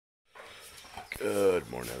Good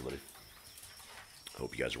morning, everybody.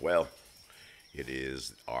 Hope you guys are well. It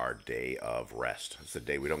is our day of rest. It's the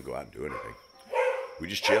day we don't go out and do anything. We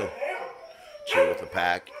just chill. Chill with the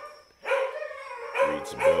pack. Read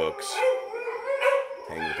some books.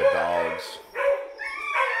 Hang with the dogs.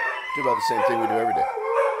 Do about the same thing we do every day.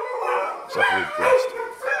 Except for we rest.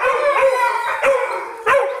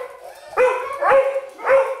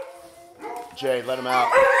 Jay, let him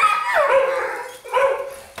out.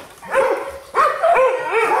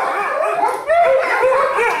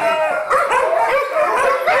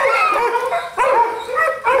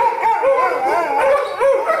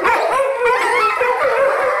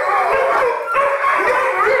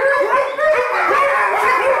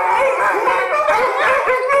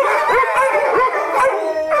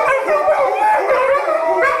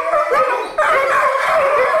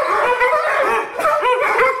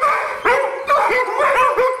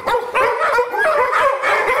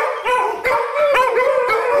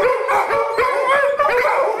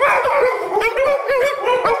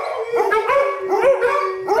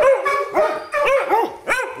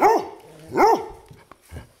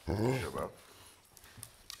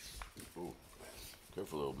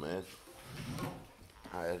 Careful, little man.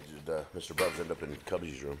 I had Mr. Bubs end up in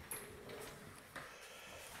Cubby's room.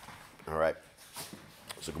 All right.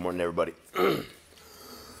 So good morning, everybody. I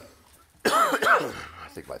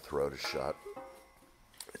think my throat is shot.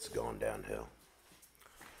 It's gone downhill.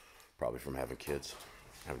 Probably from having kids,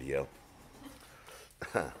 having to yell.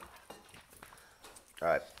 All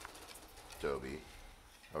right. Toby,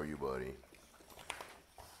 how are you, buddy?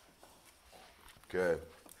 Okay.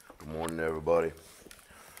 Good morning, everybody.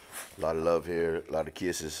 A lot of love here, a lot of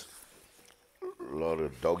kisses, a lot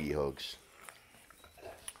of doggy hugs.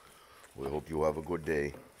 We hope you have a good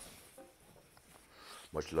day.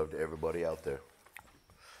 Much love to everybody out there.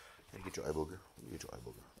 Hey, get your eye booger. Get your eye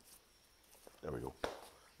booger. There we go.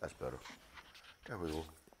 That's better. There we go.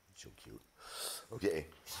 So cute. Okay,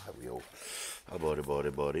 there we go. How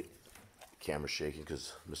buddy? Camera's shaking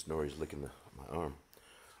because Miss Nori's licking my arm.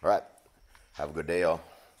 All right. Have a good day, y'all.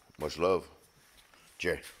 Much love.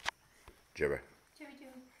 Jerry.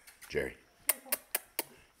 Jerry.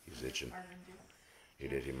 He's itching. He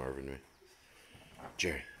did. He Marvin me.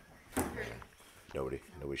 Jerry. Nobody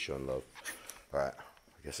showing love. All right.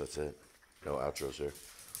 I guess that's it. No outros here.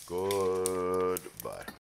 Goodbye.